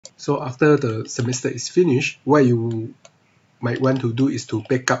So after the semester is finished, what you might want to do is to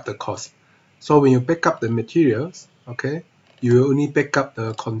back up the course. So when you back up the materials, okay, you will only back up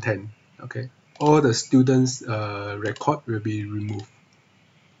the content, okay. All the students' record will be removed,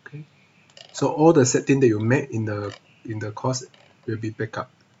 okay. So all the setting that you made in the course will be back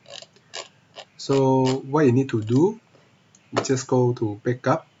up. So what you need to do, you just go to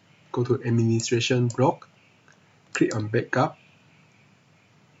backup, go to administration block, click on backup.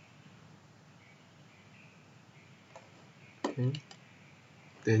 Okay.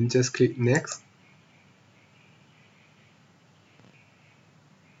 Then just click next.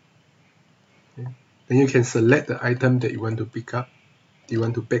 Okay. Then you can select the item that you want to pick up. You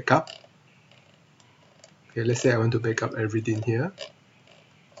want to back up. Okay, let's say I want to back up everything here.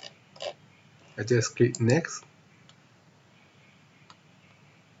 I just click next.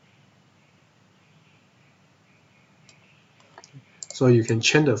 So you can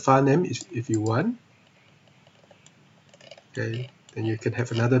change the file name if you want. Okay, then you can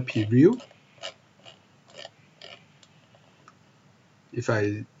have another preview. If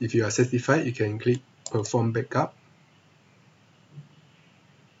you are satisfied, you can click perform backup.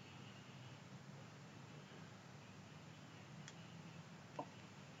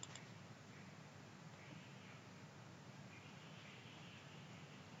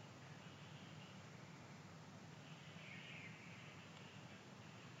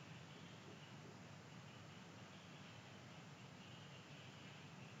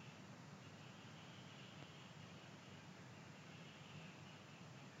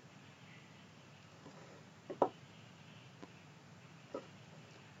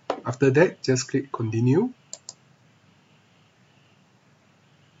 After that, just click continue.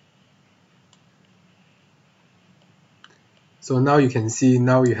 So now you can see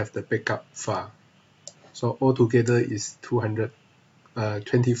now you have the backup file. So altogether is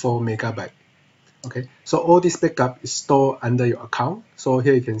 224 megabyte. Okay, so all this backup is stored under your account. So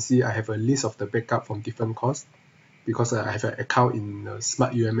here you can see I have a list of the backup from different courses because I have an account in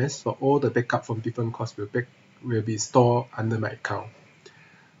Smart UMS. So all the backup from different courses will be stored under my account.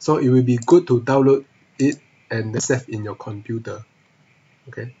 So it will be good to download it and save in your computer.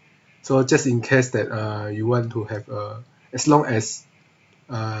 Okay, so just in case that you want to have as long as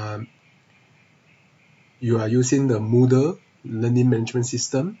you are using the Moodle learning management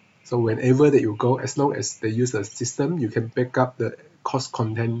system, so whenever that you go, as long as they use the system, you can back up the course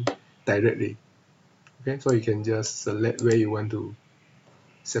content directly. Okay, so you can just select where you want to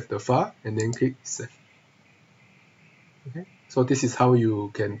save the file and then click save. Okay, so this is how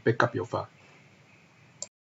you can back up your file.